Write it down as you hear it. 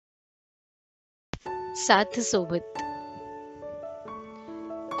साथ सोबत.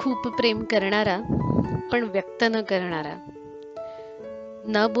 खूप प्रेम करणारा पण व्यक्त न करणारा,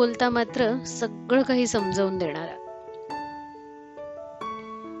 न बोलता मात्र सगळं काही समजावून देणारा.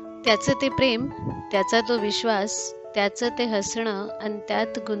 त्याचं ते प्रेम, त्याचा तो विश्वास, त्याचं ते हसणं आणि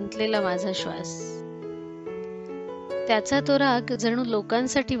त्यात गुंतलेला माझा श्वास. त्याचा तो राग जणू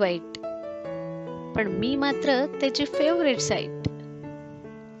लोकांसाठी वाईट, पण मी मात्र त्याची फेवरेट साईट.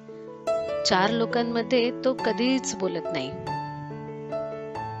 4 लोकांमध्ये तो कधीच बोलत नाही,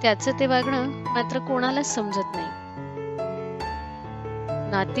 त्याचं ते वागणं मात्र कोणालाच समजत नाही.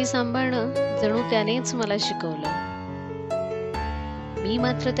 नाती सांभाळणं जणू त्यानेच मला शिकवलं, मी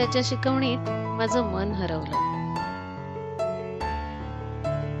मात्र त्याच्या शिकवणीत माझं मन हरवलं.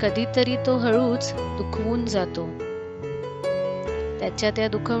 कधीतरी तो हळूच दुखवून जातो, त्याच्या त्या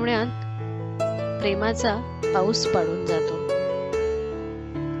दुखवण्यात प्रेमाचा पाऊस पाडून जातो.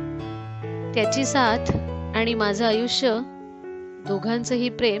 त्याची साथ आणि माझं आयुष्य, दोघांचंही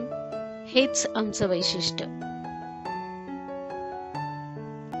प्रेम हेच आमचं वैशिष्ट्य.